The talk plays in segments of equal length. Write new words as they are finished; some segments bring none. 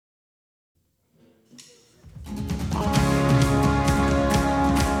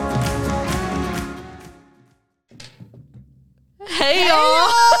Hey, y'all.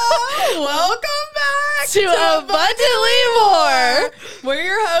 Welcome back to Abundantly More. We're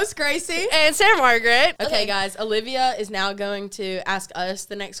your hosts, Gracie. And Sarah Margaret. Okay, guys, Olivia is now going to ask us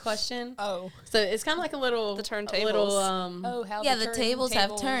the next question. Oh. So it's kind of like a little... The turntables. A little, How Yeah, the tables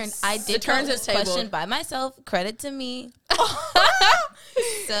have turned. I did turns this at table. question by myself. Credit to me.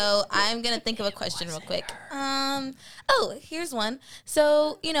 So I'm going to think of a question real quick. Oh, here's one.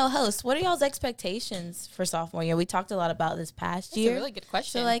 So, host, what are y'all's expectations for sophomore year? We talked a lot about this past year. That's a really good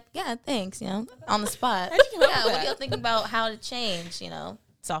question. So, yeah, thanks, on the spot. How'd you come up with What that? do y'all think about how to change,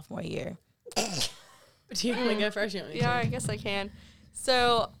 sophomore year? Do you want to go first? You want me to? Yeah, I guess I can.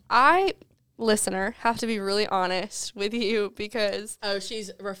 So I, listener, have to be really honest with you because Oh,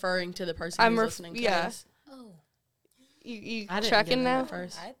 she's referring to the person I'm who's listening to yeah. us. Oh. you I didn't checking get that now? at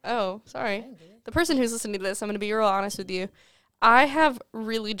first. Oh, sorry. The person who's listening to this, I'm going to be real honest with you. I have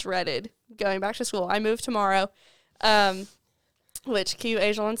really dreaded going back to school. I move tomorrow, which cue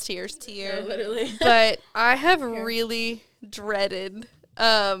Angelon's tears. Yeah, literally. But I have really dreaded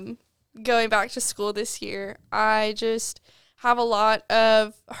going back to school this year. I just have a lot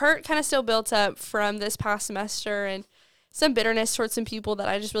of hurt kind of still built up from this past semester and some bitterness towards some people that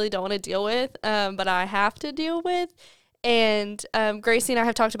I just really don't want to deal with, but I have to deal with. And Gracie and I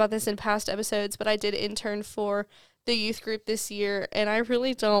have talked about this in past episodes, but I did intern for the youth group this year, and I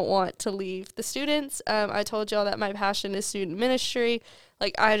really don't want to leave the students. I told y'all that my passion is student ministry.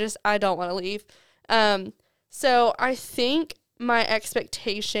 Like, I don't want to leave. So I think my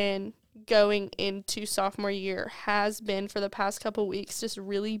expectation going into sophomore year has been for the past couple weeks just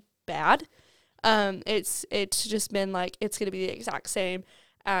really bad. It's just been like, it's going to be the exact same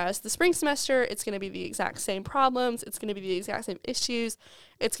as the spring semester. It's going to be the exact same problems. It's going to be the exact same issues.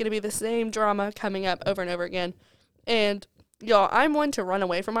 It's going to be the same drama coming up over and over again. And y'all, I'm one to run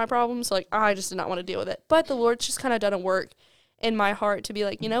away from my problems. Like, I just did not want to deal with it. But the Lord's just kind of done a work in my heart to be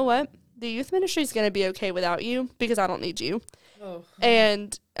like, you know what? The youth ministry is going to be okay without you because I don't need you. Oh.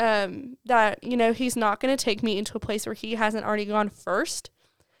 And that, he's not going to take me into a place where he hasn't already gone first.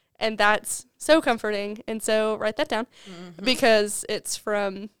 And that's so comforting. And so write that down because it's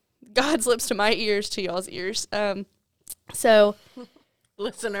from God's lips to my ears to y'all's ears. So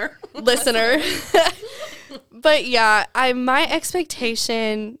Listener. But yeah, my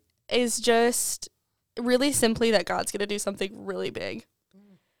expectation is just really simply that God's going to do something really big.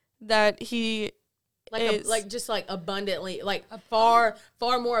 That he Just abundantly, far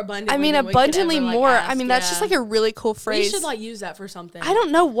more abundantly. I mean, than we could abundantly ever, more. ask. I mean, that's just like a really cool We phrase. should use that for something. I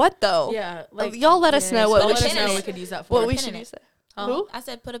don't know what though. Yeah, y'all let us know what y'all we let us should know do. what we could use that for. what we pin should in use it. Huh? Who? I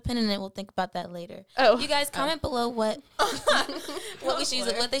said put a pin in it. We'll think about that later. Oh, You guys comment below what they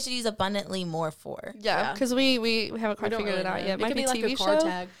should use abundantly more for. yeah, because we haven't quite We don't figured it really out know. yet. It Might could be be like TV a car show.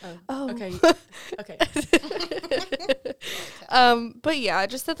 tag. Oh. Okay. Okay. But yeah,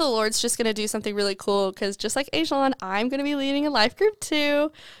 just that the Lord's just gonna do something really cool because just like Angelon, I'm gonna be leading a life group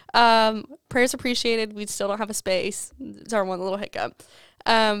too. Prayers appreciated. We still don't have a space. It's our one little hiccup.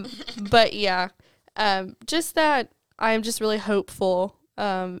 But yeah, just that I'm just really hopeful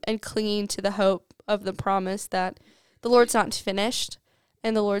and clinging to the hope of the promise that the Lord's not finished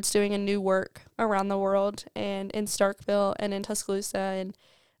and the Lord's doing a new work around the world and in Starkville and in Tuscaloosa and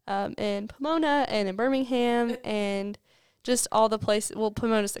in Pomona and in Birmingham and just all the places. Well,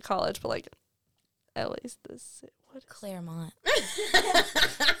 Pomona's the college, but at least this. What? Claremont.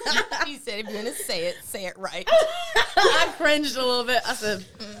 You said if you're going to say it right. I cringed a little bit. I said,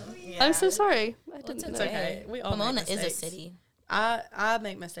 I'm so sorry. I didn't it's know. okay. We all Pomona make is a mistakes. city. I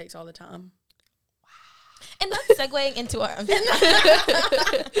make mistakes all the time. And not segueing into our...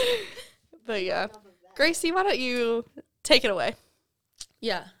 But yeah, Gracie, why don't you take it away?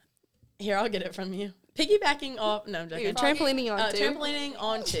 Yeah. Here, I'll get it from you. Piggybacking off. No, I'm joking. You're trampolining on too. Trampolining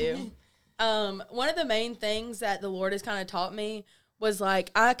onto. One of the main things that the Lord has kind of taught me was I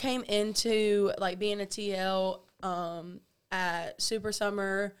came into being a TL at Super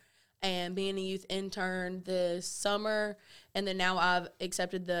Summer and being a youth intern this summer, and then now I've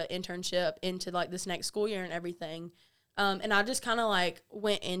accepted the internship into this next school year and everything. And I just kind of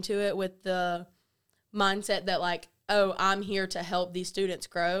went into it with the mindset that oh, I'm here to help these students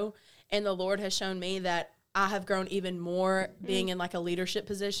grow. And the Lord has shown me that I have grown even more being in a leadership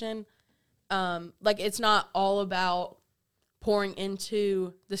position. It's not all about pouring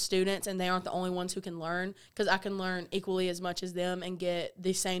into the students and they aren't the only ones who can learn, because I can learn equally as much as them and get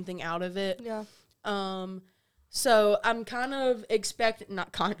the same thing out of it. Yeah. So I'm kind of I'm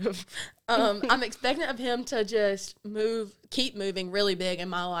expecting of him to just keep moving really big in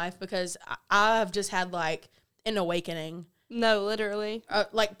my life, because I have just had an awakening No, literally.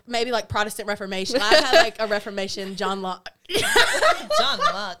 Like maybe like Protestant Reformation. I had like a Reformation John Locke. John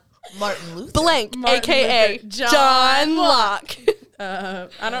Locke, Martin Luther. Blank, Martin a.k.a. Luther, John Locke.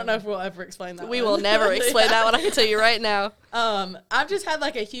 I don't know if we'll ever explain that. We one. will never explain that one. I can tell you right now. I've just had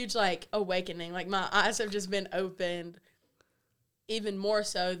like a huge like awakening. Like my eyes have just been opened even more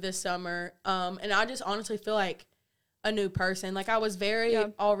so this summer. And I just honestly feel like a new person. Like I was very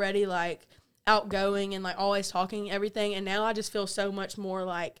already like outgoing and like always talking everything, and now I just feel so much more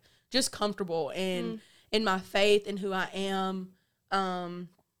like just comfortable in my faith and who I am.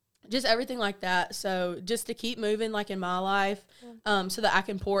 Just everything like that. So just to keep moving like in my life, so that I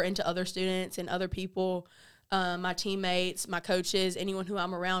can pour into other students and other people, my teammates, my coaches, anyone who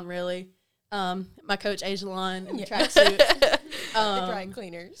I'm around really. My coach Ajalon in the tracksuit. The dry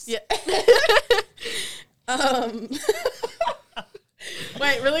cleaners. Yeah.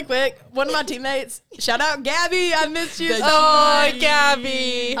 Wait, really quick. One of my teammates, shout out Gabby. I missed you. Oh,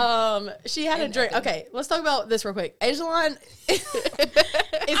 Gabby. She had a drink. Okay, let's talk about this real quick. Ajalon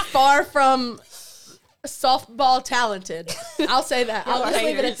is far from softball talented. I'll say that. I'll just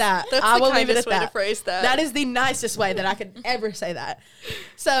leave it at that. That's I the will leave it kindest at way that. to phrase that. That is the nicest way that I could ever say that.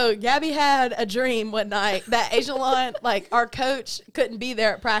 So Gabby had a dream one night that Ajalon, like our coach, couldn't be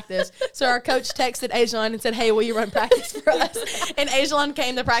there at practice. So our coach texted Ajalon and said, "Hey, will you run practice for us?" And Ajalon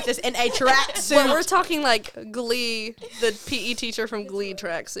came to practice in a tracksuit. But we're talking like Glee, the PE teacher from Glee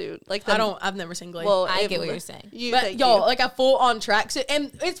tracksuit. Like I've never seen Glee. Well, I get what you're saying. But y'all, like a full on tracksuit,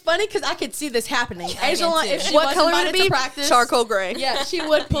 and it's funny because I could see this happening. Ajalon, if she what was color would it invited to be? practice, Charcoal gray. yeah, she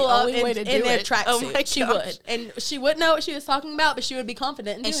would pull up only way in to their do it. tracksuit. Oh my She gosh. would, and she wouldn't know what she was talking about, but she would be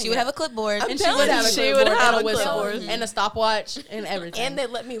confident in And doing she would it. have a clipboard. And she would have a She clipboard would have and a a whistle clipboard. and a stopwatch and everything. And they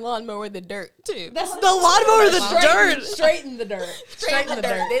let me lawnmower the dirt too. that's The lawnmower, the dirt. straight in the dirt, straight in the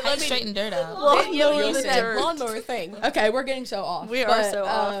dirt. They How let you me straighten dirt out? Lawnmower, use the that dirt. lawnmower thing. Okay, we're getting so off. We are so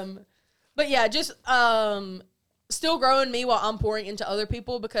off. But yeah, just still growing me while I'm pouring into other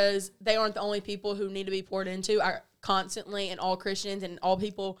people, because they aren't the only people who need to be poured into. I constantly, and all Christians and all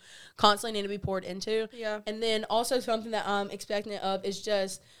people constantly need to be poured into. Yeah. And then also something that I'm expectant of is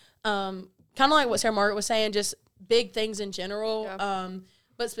just kind of like what Sarah Margaret was saying, just big things in general. Yeah.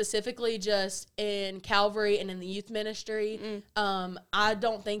 But specifically just in Calvary and in the youth ministry. I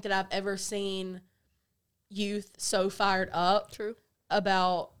don't think that I've ever seen youth so fired up True.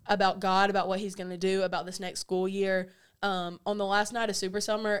 about God, about what he's going to do, about this next school year. On the last night of Super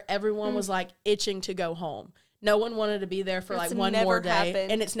Summer, everyone was like itching to go home. No one wanted to be there for That's like one never more day.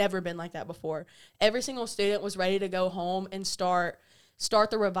 happened. And it's never been like that before. Every single student was ready to go home and start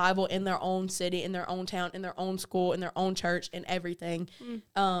the revival in their own city, in their own town, in their own school, in their own church, and everything.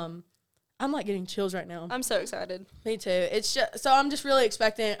 I'm like getting chills right now. I'm so excited. Me too. It's just, so I'm just really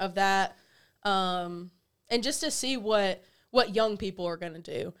expectant of that, and just to see what young people are going to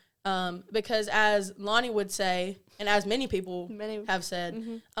do, because as Lonnie would say, and as many people have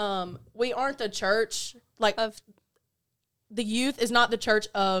said, we aren't the church like Of the youth is not the church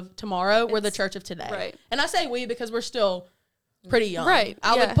of tomorrow. We're the church of today, right. And I say we because we're still pretty young, Right,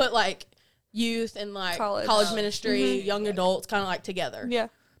 I yeah. would put like youth and like college ministry, young adults, kind of like together. Yeah.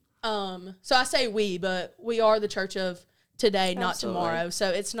 So I say we, but we are the church of today, not Absolutely. tomorrow. So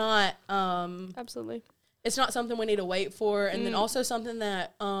it's not Absolutely. it's not something we need to wait for. And then also something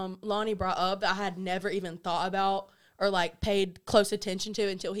that Lonnie brought up that I had never even thought about or like paid close attention to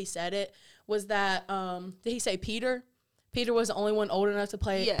until he said it was that did he say Peter? Peter was the only one old enough to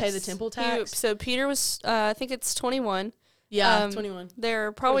pay the temple tax. So Peter was, I think it's 21. Yeah, 21. There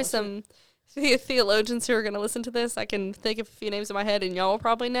are probably some theologians who are going to listen to this. I can think of a few names in my head, and y'all will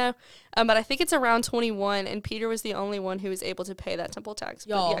probably know. But I think it's around 21, and Peter was the only one who was able to pay that temple tax.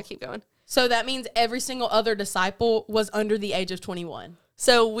 But Y'all. yeah, keep going. So that means every single other disciple was under the age of 21.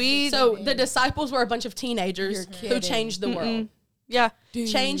 So the disciples were a bunch of teenagers who kidding. changed the world. yeah.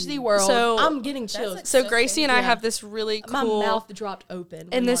 Changed the world. So- I'm getting chills. like- So So Gracie and I yeah. have this really My cool mouth dropped open.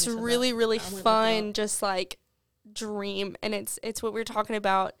 when and this Lonnie said really that. really I went with fun that. just like dream, and it's what we were talking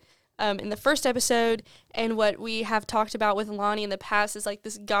about in the first episode, and what we have talked about with Lonnie in the past is like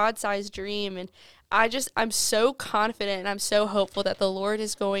this God-sized dream. And I'm so confident and I'm so hopeful that the Lord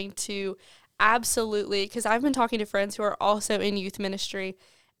is going to absolutely, because I've been talking to friends who are also in youth ministry,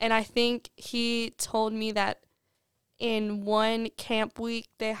 and I think he told me that in one camp week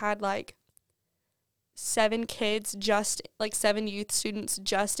they had like 7 kids, just like 7 youth students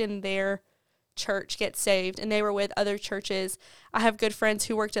just in their church get saved, and they were with other churches. I have good friends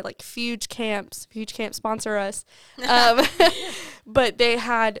who worked at like Fuge Camps. Fuge Camp sponsor us. But they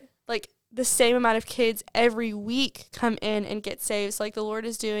had like the same amount of kids every week come in and get saved. So, like, the Lord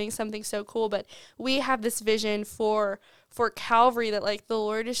is doing something so cool, but we have this vision for Calvary that, like, the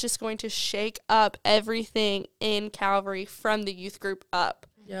Lord is just going to shake up everything in Calvary from the youth group up.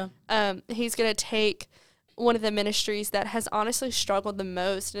 Yeah. He's going to take one of the ministries that has honestly struggled the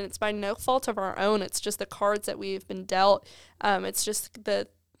most, and it's by no fault of our own. It's just the cards that we've been dealt. It's just the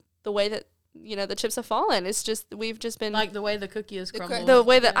way that, you know, the chips have fallen. It's just, we've just been Like the way the cookie is crumbled. the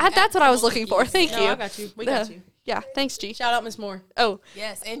way that that's what I was looking for. Thank No, you. I got you. We got you. Yeah, thanks, G. Shout out Miss Moore. Oh,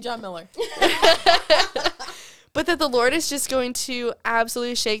 Yes, and John Miller. but that the Lord is just going to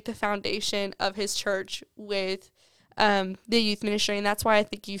absolutely shake the foundation of his church with the youth ministry. And that's why I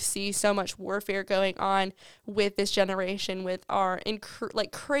think you see so much warfare going on with this generation, with our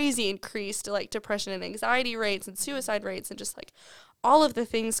crazy increased like depression and anxiety rates and suicide rates and just like all of the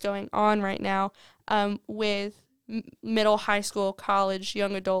things going on right now with middle, high school, college,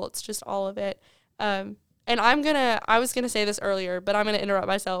 young adults, just all of it. And I was going to say this earlier, but I'm going to interrupt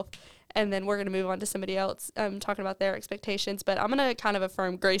myself, and then we're going to move on to somebody else talking about their expectations. But I'm going to kind of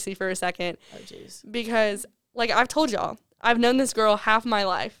affirm Gracie for a second. Oh, jeez. Because, like I've told y'all, I've known this girl half my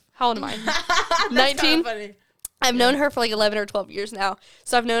life. How old am I? 19? Funny. I've known her for like 11 or 12 years now.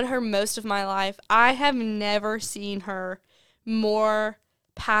 So I've known her most of my life. I have never seen her more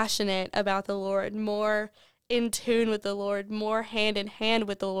passionate about the Lord, more in tune with the Lord, more hand in hand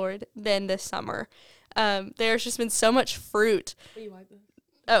with the Lord than this summer. There's just been so much fruit. Will you wipe this?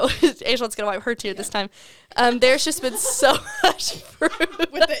 Oh, Angel's going to wipe her tear this time. There's just been so much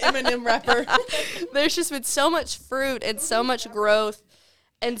fruit. With the M&M wrapper. There's just been so much fruit and so much growth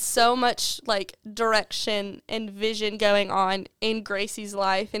and so much like direction and vision going on in Gracie's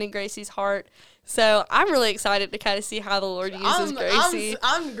life and in Gracie's heart. So I'm really excited to kind of see how the Lord uses Gracie.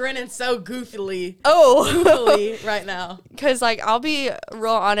 I'm grinning so goofily right now. Because, like, I'll be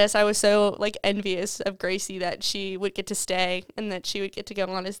real honest, I was so, like, envious of Gracie that she would get to stay and that she would get to go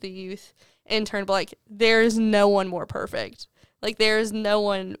on as the youth intern. But, like, there's no one more perfect. Like, there's no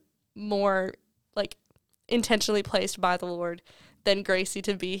one more, like, intentionally placed by the Lord than Gracie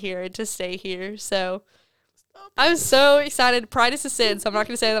to be here and to stay here. So I'm so excited. Pride is a sin, so I'm not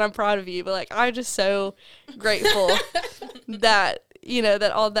going to say that I'm proud of you, but, like, I'm just so grateful that, you know,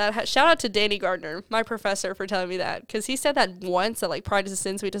 that all that. Shout out to Danny Gardner, my professor, for telling me that, because he said that once, that, like, pride is a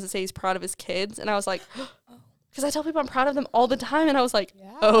sin, so he doesn't say he's proud of his kids. And I was like, because I tell people I'm proud of them all the time, and I was like,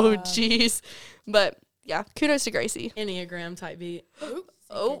 oh, jeez. But, yeah, kudos to Gracie. Enneagram type beat.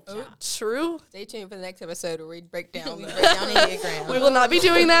 Oh, true. Stay tuned for the next episode where we break down Enneagram. We will not be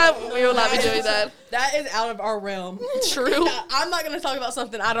doing that. We will not be doing that. That is out of our realm. True. I'm not going to talk about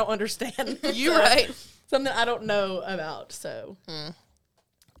something I don't understand. You're right. Something I don't know about, so.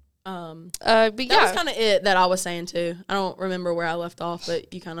 But That was yeah. kind of it that I was saying, too. I don't remember where I left off,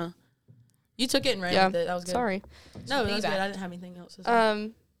 but you took it and ran with it. That was good. Sorry. No, that was good. I didn't have anything else to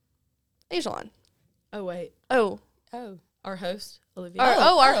say. Angelon. Oh, wait. Oh. Our host, Olivia.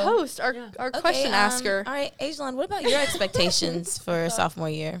 Our host, our Okay, question asker. All right, Aijalon, what about your expectations for sophomore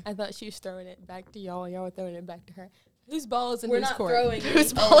year? I thought she was throwing it back to y'all. Y'all were throwing it back to her. Whose ball is in We're whose not court? throwing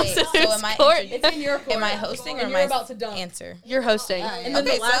Who's it. ball is wait, in so whose am I court? It's in your court. Am I hosting or And am you're I about to dunk. answer? You're hosting. And then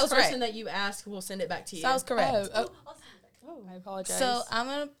Okay, the last sounds person right. that you ask will send it back to you. Sounds correct. Oh, I apologize. So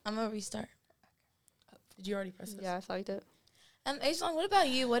I'm gonna restart. Did you already press this? Yeah, I thought you did. Aijalon, what about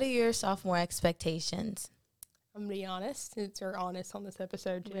you? What are your sophomore expectations? I'm gonna be honest, since we're honest on this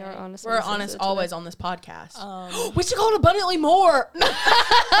episode today. We are honest. We're honest always on this podcast. We should call it abundantly more.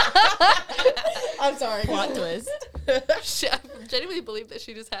 I'm sorry. Plot twist. I genuinely believe that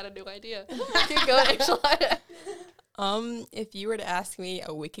she just had a new idea. Keep going, Angelon. If you were to ask me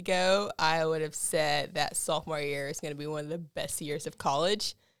a week ago, I would have said that sophomore year is going to be one of the best years of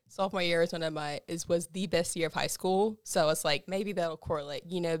college. Sophomore year is was the best year of high school. So it's like maybe that'll correlate,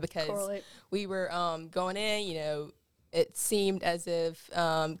 because we were going in, it seemed as if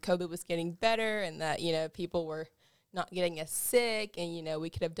COVID was getting better and that, people were not getting as sick and, we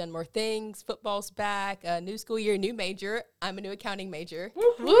could have done more things. Football's back, new school year, new major. I'm a new accounting major.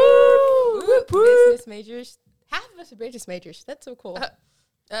 Woo! Business majors. Half of us are business majors. That's so cool.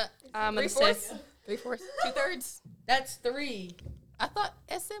 I'm gonna say, 3/4, 2/3. That's 3. I thought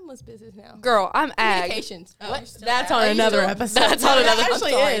SM was business now. girl, I'm ag. Communications. What? That's Are on you another still- episode. That's on another- It I'm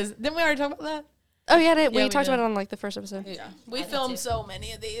actually sorry. is. Didn't we already talk about that? Oh yeah, we we talked did. about it on like the first episode. Yeah. We filmed so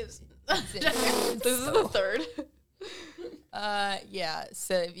many of these. This is the third. Yeah.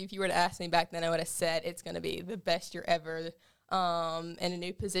 So if you were to ask me back then, I would have said it's going to be the best year ever. In a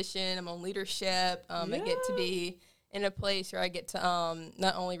new position, I'm on leadership. I get to be in a place where I get to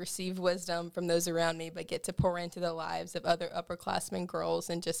not only receive wisdom from those around me, but get to pour into the lives of other upperclassmen girls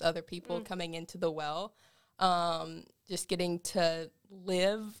and just other people coming into the well. Just getting to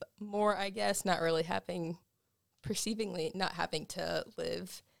live more, I guess, not having to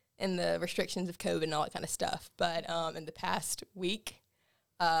live in the restrictions of COVID and all that kind of stuff. But in the past week,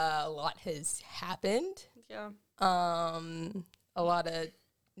 a lot has happened. Yeah. A lot of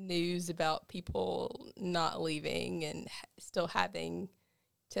news about people not leaving and still having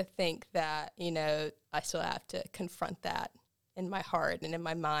to think that, I still have to confront that in my heart and in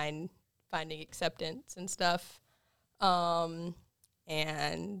my mind, finding acceptance and stuff. And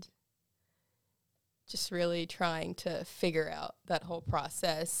just really trying to figure out that whole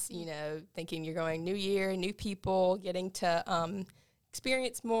process, thinking you're going new year, new people, getting to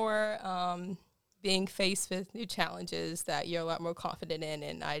experience more, being faced with new challenges that you're a lot more confident in.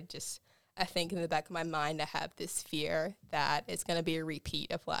 And I think in the back of my mind, I have this fear that it's going to be a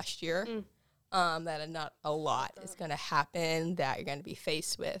repeat of last year, that not a lot is going to happen, that you're going to be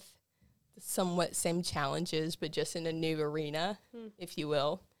faced with the somewhat same challenges, but just in a new arena, if you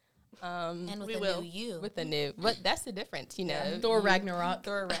will. And with new you. With the new, but that's the difference, Thor Ragnarok.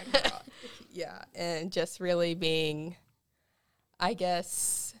 Yeah, and just really being, I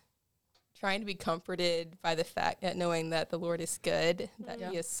guess, trying to be comforted by the fact that knowing that the Lord is good, that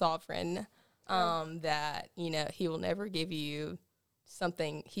He is sovereign, that, He will never give you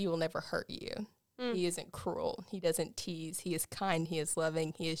something, He will never hurt you. He isn't cruel. He doesn't tease. He is kind. He is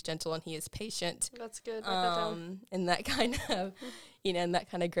loving. He is gentle, and He is patient. That's good. Write that down. And that kind of, and that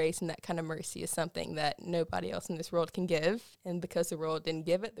kind of grace and that kind of mercy is something that nobody else in this world can give. And because the world didn't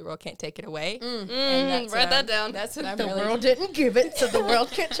give it, the world can't take it away. Write that down. That's what I'm The really. world didn't give it, so the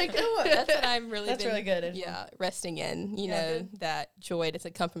world can't take it away. That's what I'm really. That's really good. Yeah, resting in. That joy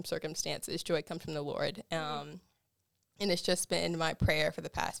doesn't come from circumstances. Joy comes from the Lord. And it's just been my prayer for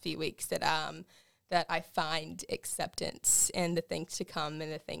the past few weeks that that I find acceptance in the things to come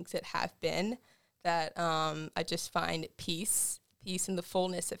and the things that have been, that I just find peace in the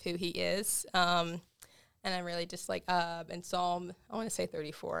fullness of who He is. And I'm really just like, in Psalm, I want to say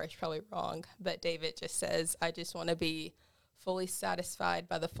 34, it's probably wrong, but David just says, I just want to be fully satisfied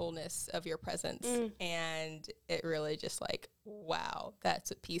by the fullness of your presence. And it really just like, wow,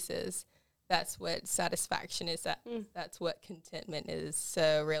 that's what peace is. That's what satisfaction is. That's what contentment is.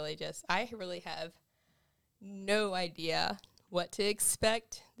 So really I really have no idea what to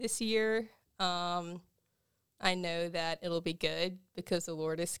expect this year. I know that it'll be good because the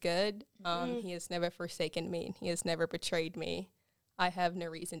Lord is good. He has never forsaken me. He has never betrayed me. I have no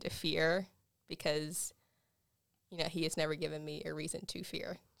reason to fear because, He has never given me a reason to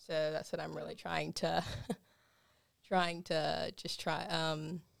fear. So that's what I'm really trying to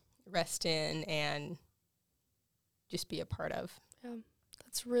rest in and just be a part of. Yeah,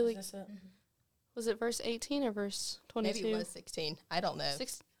 that's really. Was it verse 18 or verse 22? Maybe it was 16. I don't know.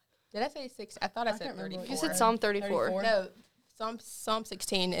 Six. Did I say 6? I thought I said 34. You said Psalm 34. No, Psalm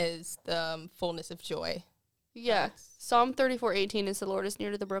 16 is the fullness of joy. Yeah. Psalm 34:18 is the Lord is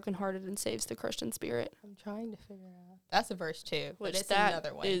near to the brokenhearted and saves the crushed in spirit. I'm trying to figure out. That's a verse 2, but it's that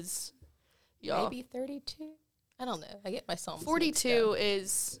another one. Is, y'all. Maybe 32? I don't know. I get my Psalms 42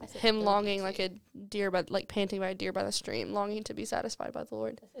 is him 32. longing like a deer, panting by a deer by the stream, longing to be sacified by the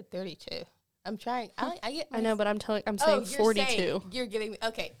Lord. I said 32. I'm trying. I get. I know, but I'm saying 42. You're giving me.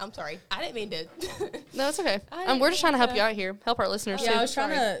 Okay, I'm sorry. I didn't mean to. No, it's okay. We're just trying to help you out here. Help our listeners too. Yeah, I was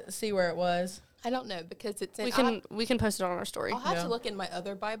trying to see where it was. I don't know because it's. We can post it on our story. I'll have to look in my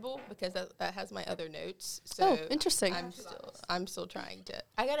other Bible because that has my other notes. So interesting. I'm still trying to.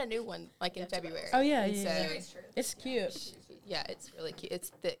 I got a new one in February. Oh yeah, yeah. It's cute. Yeah, it's really cute. It's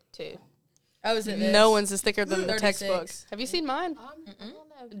thick too. Oh, is it? This? No one's is thicker than the 36. textbooks. Have you seen mine? I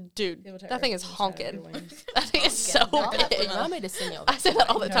don't know. Dude, that thing is honking. wings. That thing is so big. You want me to send you I say that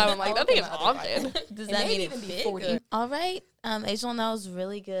all the time. I'm like, that thing is honking. Does It that may mean even it's be big? 40. All right. Angel, that was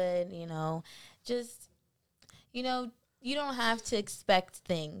really good. Just, you don't have to expect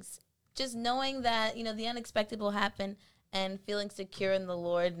things. Just knowing that, the unexpected will happen and feeling secure in the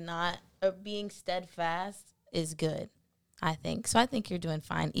Lord, or being steadfast is good, I think. So I think you're doing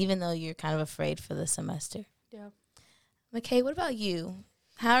fine, even though you're kind of afraid for the semester. Yeah. McKay, what about you?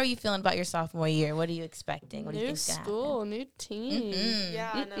 How are you feeling about your sophomore year? What are you expecting? What do you New think's gonna school, new team. happen?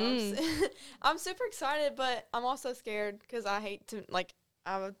 Yeah, I know. I'm super excited, but I'm also scared because I hate to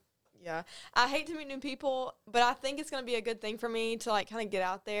I hate to meet new people, but I think it's gonna be a good thing for me to kind of get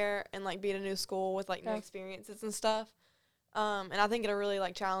out there and be at a new school with new experiences and stuff. And I think it'll really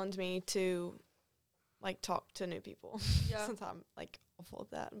challenge me to talk to new people. Yeah. Since I'm awful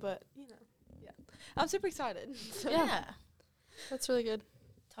at that, but yeah. I'm super excited. So. Yeah. That's really good.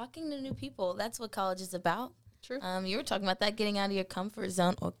 Talking to new people. That's what college is about. True. You were talking about that, getting out of your comfort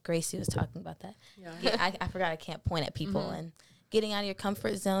zone. Or Gracie was talking about that. Yeah. I forgot I can't point at people. And getting out of your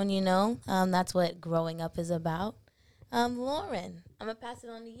comfort zone, you know, that's what growing up is about. Lauren, I'm going to pass it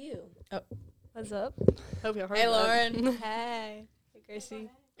on to you. What's up? Hope y'all heard Hey, that. Lauren. Hey. Hey, Gracie.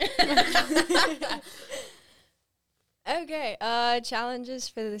 Okay. Challenges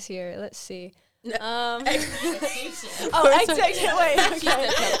for this year. Let's see. Expectations. Oh, expectations. Wait. Okay.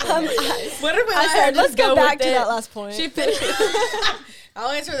 What if we I said, let's go back to that last last point. I'll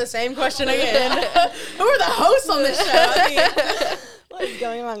answer the same question again. Who are the hosts on this show? I mean, What is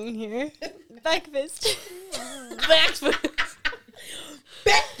going on in here? Breakfast. breakfast.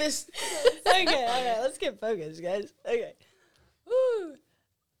 Okay, let's get focused, guys. Okay. Woo.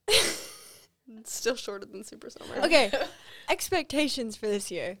 It's still shorter than Super Summer. Okay. Expectations for this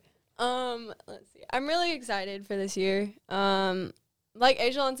year. Let's see. I'm really excited for this year. Like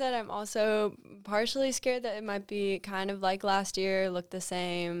Ajalon said, I'm also partially scared that it might be kind of like last year, look the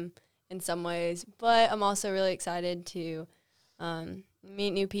same in some ways. But I'm also really excited to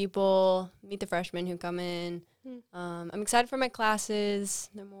meet new people, meet the freshmen who come in. I'm excited for my classes.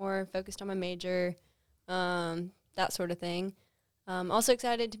 They're more focused on my major, that sort of thing. Also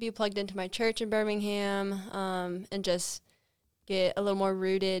excited to be plugged into my church in Birmingham, and just get a little more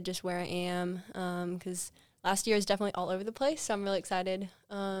rooted just where I am, because last year is definitely all over the place, so I'm really excited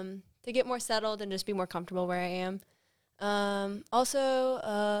to get more settled and just be more comfortable where I am.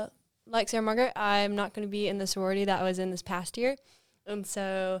 Also, like Sarah Margaret, I'm not going to be in the sorority that I was in this past year, and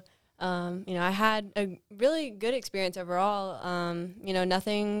so I had a really good experience overall.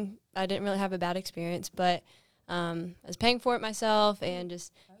 I didn't really have a bad experience, but I was paying for it myself and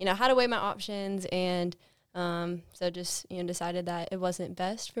just, how to weigh my options, and so just, decided that it wasn't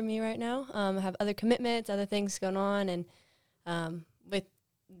best for me right now. I have other commitments, other things going on, and with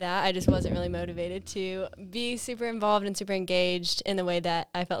that, I just wasn't really motivated to be super involved and super engaged in the way that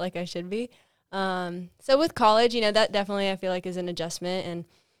I felt like I should be. So with college, that definitely I feel like is an adjustment, and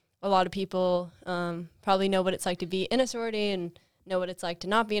a lot of people probably know what it's like to be in a sorority and know what it's like to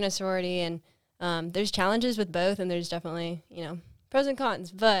not be in a sorority, and there's challenges with both, and there's definitely, pros and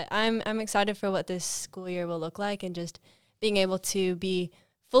cons, but I'm excited for what this school year will look like, and just being able to be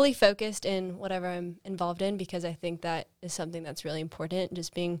fully focused in whatever I'm involved in, because I think that is something that's really important,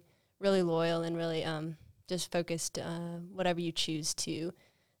 just being really loyal and really just focused whatever you choose to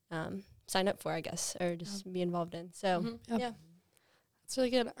sign up for, I guess, or just be involved in. So, yeah. That's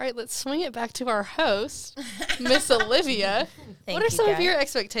really good. All right, let's swing it back to our host, Miss Olivia. What are some of your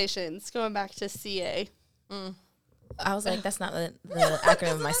expectations going back to CA? I was like, that's not the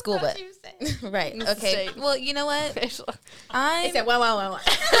acronym of my school, but right. Okay. Well, you know what? It said, wow.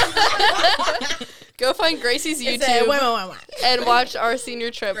 Go find Gracie's It said, YouTube wow. and watch our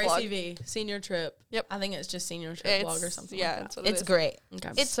senior trip Gracie vlog. V, senior trip. Yep. I think it's just senior trip vlog or something. Yeah, like that's that. what It's great. Okay.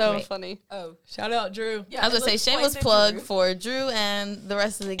 It's so great. funny. Oh, shout out Drew. I was going to say, shameless plug for Drew and the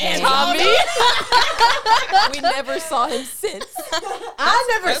rest of the gang. Tommy. We never saw him since.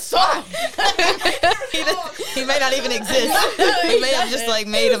 I never saw He may not even exist. We may have just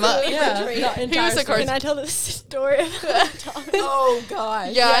made him up. He was a cartoon. Can I tell this story about Tommy? Oh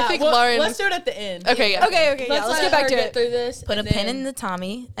gosh. Yeah, I think Lauren. Let's do it at the end. Okay, yeah. Okay, yeah, let's get back to it. Through this. Put a and pin then- in the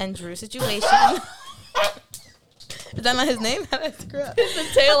Tommy and Drew situation. Is that not his name? How did I screw up? The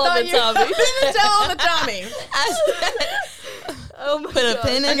tail on the Tommy. Pin tell on the Tommy. Oh my Put a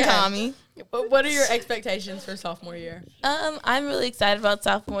pin in Okay. Tommy. What are your expectations for sophomore year? I'm really excited about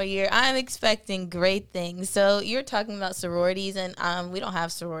sophomore year. I'm expecting great things. So you're talking about sororities, and we don't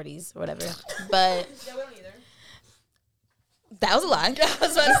have sororities or whatever. But Yeah, we don't either. that was a lie. I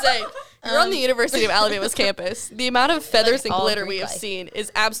was about to say, you're on the University of Alabama's campus. The amount of feathers and all glitter Greek we have life. seen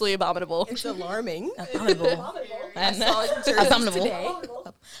is absolutely abominable. It's alarming. Abominable.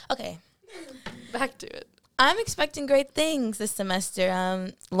 Abominable. Okay. Back to it. I'm expecting great things this semester.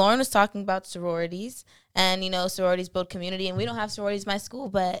 Lauren was talking about sororities, and sororities build community, and we don't have sororities in my school,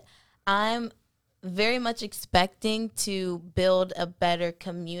 but I'm very much expecting to build a better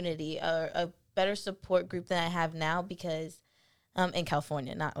community or a better support group than I have now, because in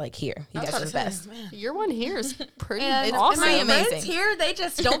California, not like here. You guys are the best. Your one here is pretty It's awesome. pretty amazing. Here, they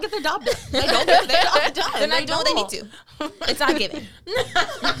just don't get their job done. They don't get their job done. They're not doing what they need to. It's not giving.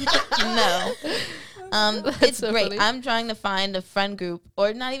 No. It's so great. funny. I'm trying to find a friend group,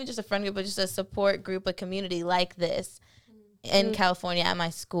 or not even just a friend group, but just a support group, a community like this, in California at my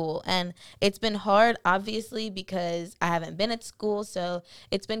school. And it's been hard, obviously, because I haven't been at school. So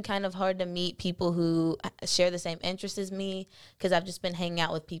it's been kind of hard to meet people who share the same interests as me, because I've just been hanging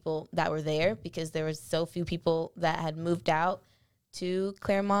out with people that were there because there was so few people that had moved out to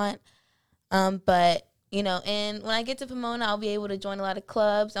Claremont. But, you know, and when I get to Pomona, I'll be able to join a lot of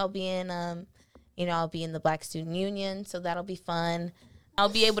clubs. I'll be in, I'll be in the Black Student Union, so that'll be fun. I'll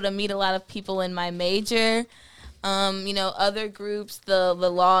be able to meet a lot of people in my major. Other groups, the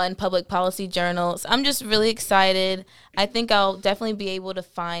law and public policy journals. I'm just really excited. I think I'll definitely be able to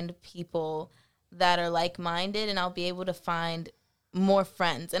find people that are like-minded, and I'll be able to find more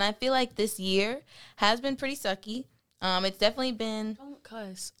friends. And I feel like this year has been pretty sucky. It's definitely been... Don't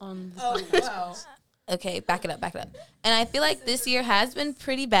cuss on the Oh, wow. Okay, back it up. And I feel like this year has been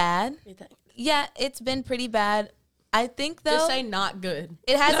pretty bad. Yeah, it's been pretty bad. I think, though... Just say not good.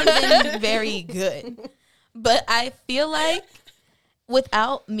 It hasn't been very good. But I feel like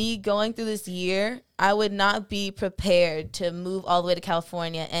without me going through this year, I would not be prepared to move all the way to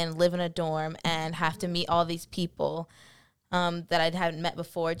California and live in a dorm and have to meet all these people that I hadn't met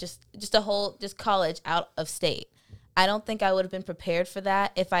before, just college out of state. I don't think I would have been prepared for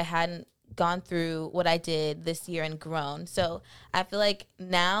that if I hadn't gone through what I did this year and grown. So I feel like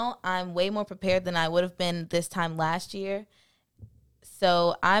now I'm way more prepared than I would have been this time last year.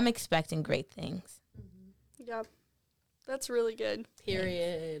 So I'm expecting great things. Yeah, that's really good.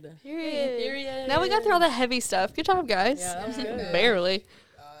 Period. Now we got through all the heavy stuff. Good job, guys. Yeah, that was good. Barely.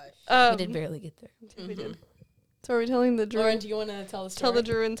 We did barely get there. We did. So are we telling the Drew? Lauren, do you want to tell the story? Tell the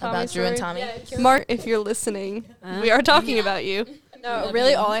Drew and Tommy About Drew story? and Tommy. Mark, if you're listening, we are talking about you. No,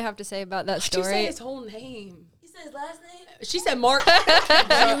 really, all I have to say about that Did you say story. his whole name? You said his last name? She said Mark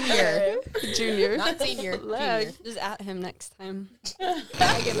Junior. Junior. Not senior. Lag. Junior. Just at him next time.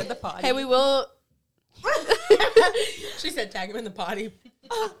 Tag him in the potty. Hey, we will. She said tag him in the potty.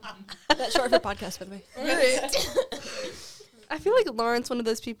 That's short for podcast, by the way. I feel like Lauren's one of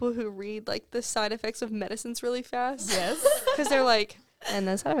those people who read like the side effects of medicines really fast. Yes. Because they're like, and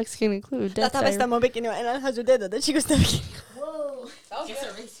the side effects can include death. Tataba está muy pequeño en el dedo de chico está pequeño. Whoa. That was good.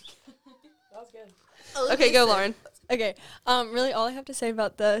 That was good. Okay, go Lauren. Okay, really all I have to say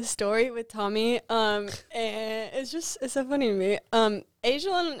about the story with Tommy, and it's so funny to me.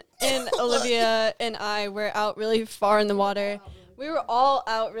 Aijalyn and Olivia and I were out really far in the water. We were all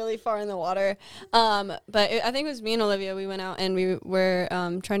out really far in the water. But I think it was me and Olivia. We went out and we were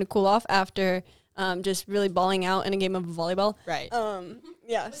trying to cool off after just really balling out in a game of volleyball. Right.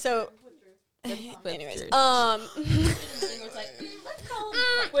 Yeah, so Anyways.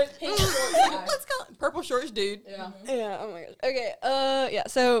 Let's call it purple shorts dude. Yeah. yeah, oh my gosh. Okay, yeah,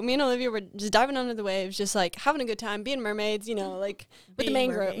 so me and Olivia were just diving under the waves, just like having a good time, being mermaids, you know, like with the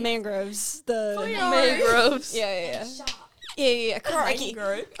Being mermaids. mangroves. The Mangroves. Yeah. Yeah. Crikey.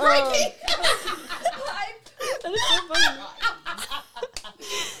 Crikey. That is so funny.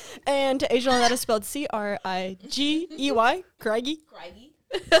 And to Aijalyn, that is spelled Crigey. Crikey.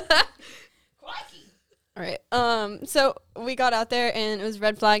 All right. So we got out there and it was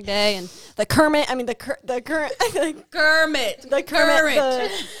red flag day, and the current, Kermit. the current, I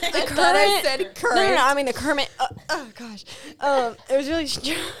said current. No, I mean the Kermit. Oh gosh. It was really,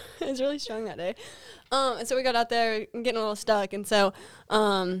 it was really strong that day. And so we got out there getting a little stuck, and so, Getting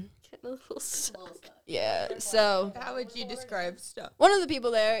a little stuck. yeah. So How would you describe stuff? one of the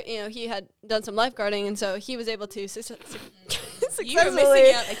people there, you know, he had done some lifeguarding, and so he was able to You're successfully.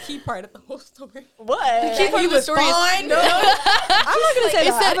 missing out a key part of the whole story. What? The key part of the story is I'm not gonna say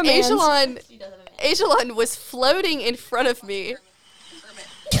is that. that Aijalyn was floating in front of me.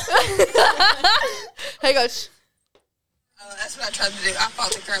 Hey, gosh. That's what I tried to do. I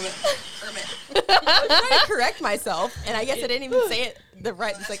fought the Kermit. I was trying to correct myself, and I guess I didn't even say it the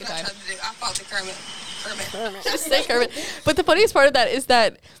That's second what I time. tried to do. I fought the Kermit. Just say Kermit. But the funniest part of that is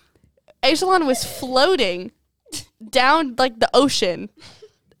that Aijalyn was floating down like the ocean,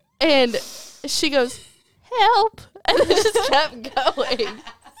 and she goes, "Help!" and it just kept going.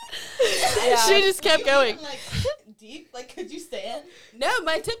 She just kept going. Deep? Like, could you stand? No,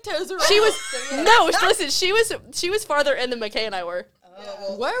 my tiptoes are She off. was no. Listen, she was farther in than McKay and I were.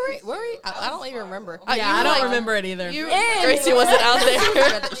 Were we? I don't even remember. You Yeah, I were don't like- remember it either. Gracie wasn't out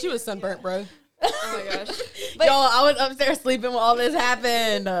there. She was sunburnt, bro. Oh my gosh. Y'all, I was upstairs sleeping while all this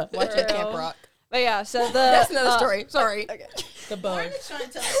happened. Watch it, Camp Rock. But yeah, so the That's another story. Sorry. Okay. The bug. Trying to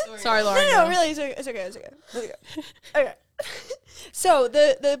tell the story. Sorry, Lauren. No, really, it's okay. Okay. So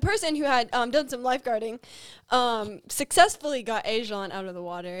the person who had done some lifeguarding successfully got Aijalyn out of the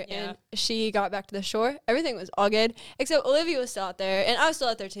water, and she got back to the shore. Everything was all good, except Olivia was still out there, and I was still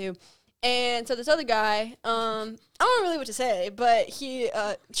out there too. And so this other guy, I don't know really what to say, but he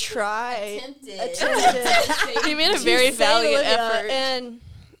tried. Attempted. He made a to very save valiant Olivia, effort. and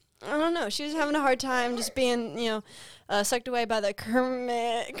I don't know. She was having a hard time just being, sucked away by the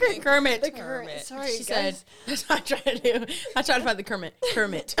Kermit. Kermit. The Kermit. Sorry, She guys. said, that's what I tried to do. I tried to find the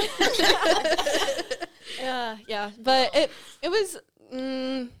Kermit. Yeah. But it was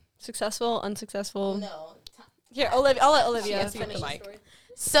successful, unsuccessful. No. Here, Olivia. I'll let Olivia has to get finish the the mic. story.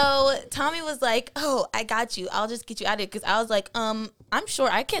 So Tommy was like, "Oh, I got you. I'll just get you out of here." Because I was like, I'm sure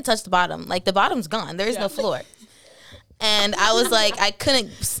I can't touch the bottom. Like the bottom's gone. There is no floor. And I was like, I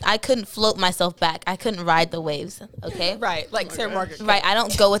couldn't float myself back. I couldn't ride the waves. Okay. Right, like Sarah Margaret. Right. I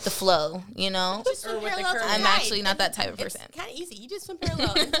don't go with the flow. You know. Just swim parallel to the I'm tide. actually not that type of person. It's kind of easy. You just swim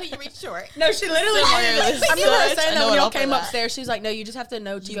parallel until you reach shore. No, she literally. Wireless. I remember her I saying know that when it y'all all for came that. upstairs. She was like, "No, you just have to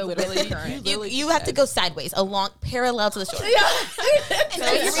know to go with the current." You have to go sideways, along parallel to the shore. And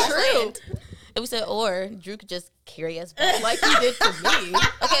then you reach land. And we said, or Drew could just carry us back. Like you did for me.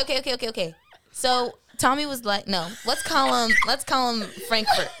 Okay. So Tommy was like, no, let's call him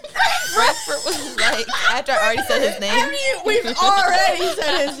Frankfurt. Frankfurt was like, after I already said his name. We've already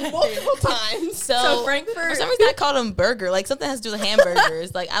said his name. Multiple times. So Frankfurt. For some reason I called him Burger. Like something has to do with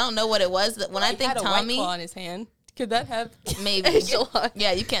hamburgers. Like I don't know what it was. That when I He think had a White Tommy, Claw in his hand. Could that have? maybe. Echelon.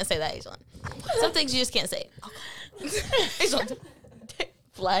 Yeah, you can't say that, Echelon. Some things you just can't say. Echelon.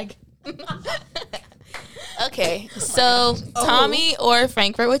 Flag. Okay, so Tommy or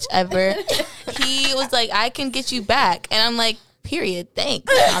Frankfurt, whichever, he was like, I can get you back. And I'm like, period,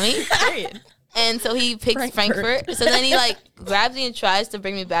 thanks, Tommy. Period. And so he picks Frankfurt. So then he like grabs me and tries to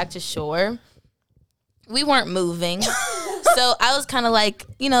bring me back to shore. We weren't moving. So I was kind of like,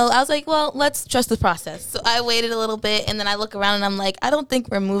 I was like, well, let's trust the process. So I waited a little bit and then I look around and I'm like, I don't think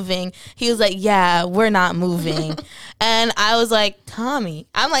we're moving. He was like, yeah, we're not moving. And I was like, Tommy,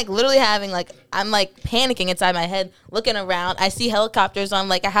 I'm like literally I'm like panicking inside my head, looking around. I see helicopters. I'm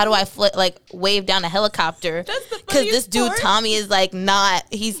like, how do I wave down a helicopter? Because this dude, Tommy, is like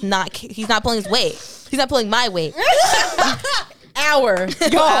he's not pulling his weight. He's not pulling my weight. Our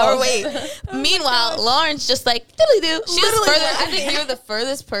weight. Meanwhile, Lauren's just like diddly doo. She was further. I think you're the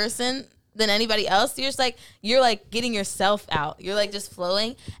furthest person than anybody else. You're like getting yourself out. You're like just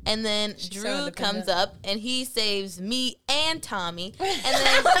flowing, and then Drew comes up and he saves me and Tommy, and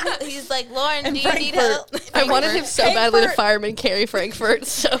then he's like, Lauren, do you need help? I wanted him so badly to fireman carry Frankfurt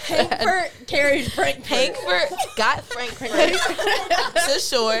so bad. Frankfurt carried Frankfurt. Hankfurt got Frankfurt to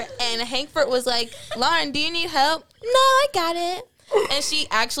shore, and Hankfurt was like, Lauren, do you need help? No, I got it. And she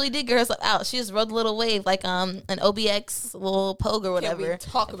actually did get herself out. She just rode a little wave, like an OBX little pogue or Can we whatever.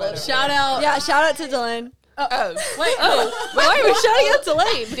 talk about it? Shout out. Yeah, shout out to Delane. Oh, Wait. Why are we shouting out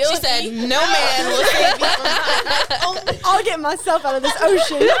Delane? She said, "No man will save you from I'll get myself out of this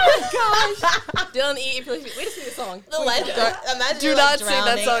ocean. Dylan E. If you listen, we just sing the song. the lifeguard." Imagine Do you're, not like, sing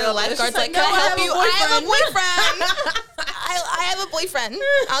that drowning, song and the on this. lifeguard's like, No, "Can I I help have a you? I have a boyfriend. I have a boyfriend.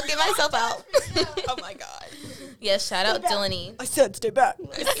 I'll get myself out." Oh my god. Yes, shout out Dylan E. I said stay back.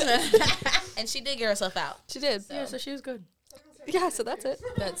 And she did get herself out. She did. Yeah, so she was good. Yeah, so that's it.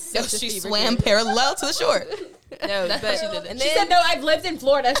 That's So such a she fever swam dream. parallel to the shore. No, That's but how she did it. and She then said, "No, I've lived in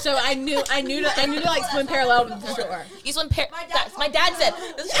Florida, so I knew to like swim parallel to the shore." You swim my dad said.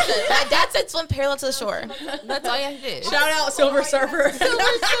 This is what she said. My dad said swim parallel to the shore. that's all you have to do. Shout out Silver Surfer.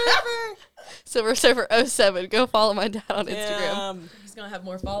 Silver Surfer 07. Go follow my dad on Instagram. He's gonna have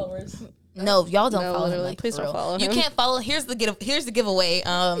more followers. No, y'all don't No, follow him. literally, Like, please for don't real. follow You him. can't follow. Here's the giveaway.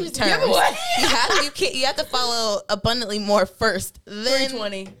 Terms. giveaway. You have to follow abundantly more first. Then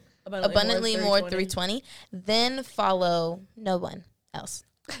 320. abundantly more 320. Then follow no one else.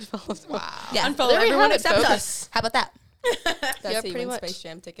 Wow. Yeah. Unfollow There we everyone have it, except folks. us. How about that? That's Yeah, how you pretty win much. Space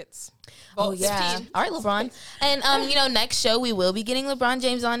Jam tickets. Oh Vault yeah. 15. All right, LeBron. And next show we will be getting LeBron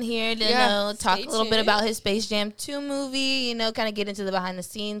James on here to talk stay a little bit tuned. about his Space Jam 2 movie. Kind of get into the behind the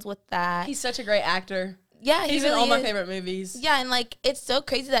scenes with that. He's such a great actor. Yeah, He's he in really all my is. favorite movies. Yeah, and it's so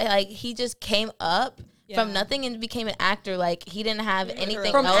crazy that he just came up Yeah. from nothing and became an actor. He didn't have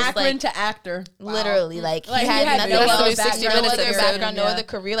anything From else. Akron to actor. Literally, he Like, had he had nothing no else. other No 60 minutes other episode. background, no Yeah. other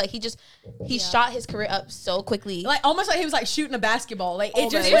career. He shot his career up so quickly. Like almost like he was like shooting a basketball. Like it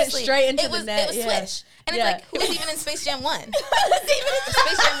just went Seriously. straight into it was, the net. It was yeah. Swish. And Yeah. it's he was even in Space Jam 1. He was even in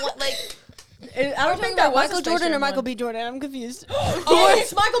Space Jam 1. I don't think that was Michael a Space Jordan Jam or Michael one. B. Jordan? I'm confused. Oh,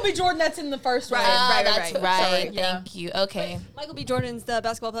 it's Michael B. Jordan that's in the first one. That's right. Sorry, Thank yeah. you. Okay. Michael B. Jordan's the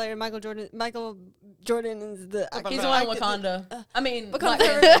basketball player. Michael Jordan is the actor. He's the one in Wakanda. I mean, Black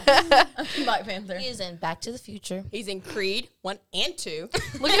Wakanda. Panther. Black Panther. He is in Back to the Future. He's in Creed 1 and 2.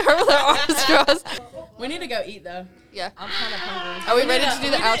 Look at her with her arms crossed. We need to go eat though. Yeah. I'm kind of hungry. Are we ready to do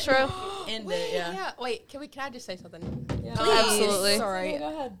the outro? end it. Yeah. Wait. Can I just say something? Yeah. Please. Absolutely. Sorry. Go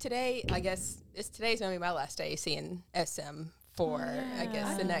ahead. Today, I guess today's gonna be my last day seeing SM for I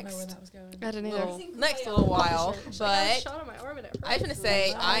guess the next I didn't next little while. But shot on my arm and it I just want to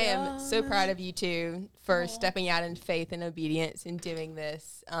say I am so proud of you two for stepping out in faith and obedience and doing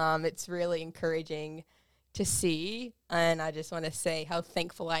this. It's really encouraging to see, and I just want to say how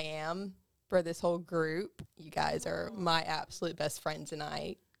thankful I am for this whole group. You guys are my absolute best friends, and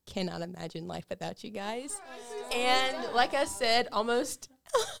I cannot imagine life without you guys. And like I said, almost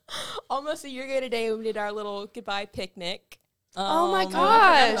a year ago today, we did our little goodbye picnic. Oh my I forgot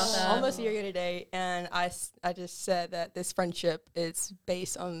about gosh. that. Almost a year ago today, and I just said that this friendship is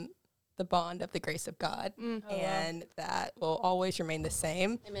based on the bond of the grace of God, and that will always remain the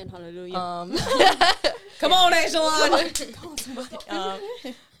same. Amen. Hallelujah. Come on, Angelon. Come on, somebody.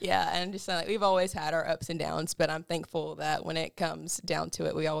 Yeah, and just like we've always had our ups and downs, but I'm thankful that when it comes down to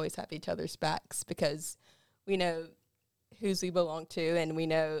it, we always have each other's backs because we know whose we belong to, and we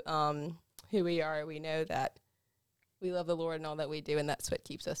know who we are. We know that we love the Lord and all that we do, and that's what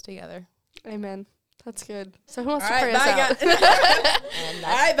keeps us together. Amen. That's good. So who wants All to right, pray us bye, out? guys. And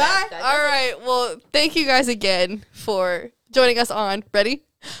All right, bye. All right. Well, thank you guys again for joining us on Ready?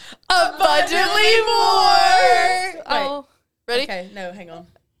 Abundantly More. Oh, ready? Okay, no, hang on.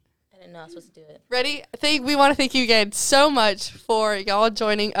 I didn't know I was supposed to do it. Ready? We want to thank you again so much for y'all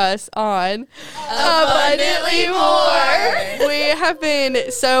joining us on Abundantly More. We have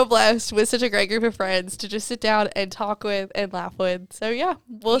been so blessed with such a great group of friends to just sit down and talk with and laugh with. So yeah,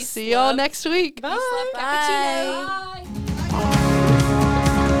 we'll see y'all next week. Bye. Bye.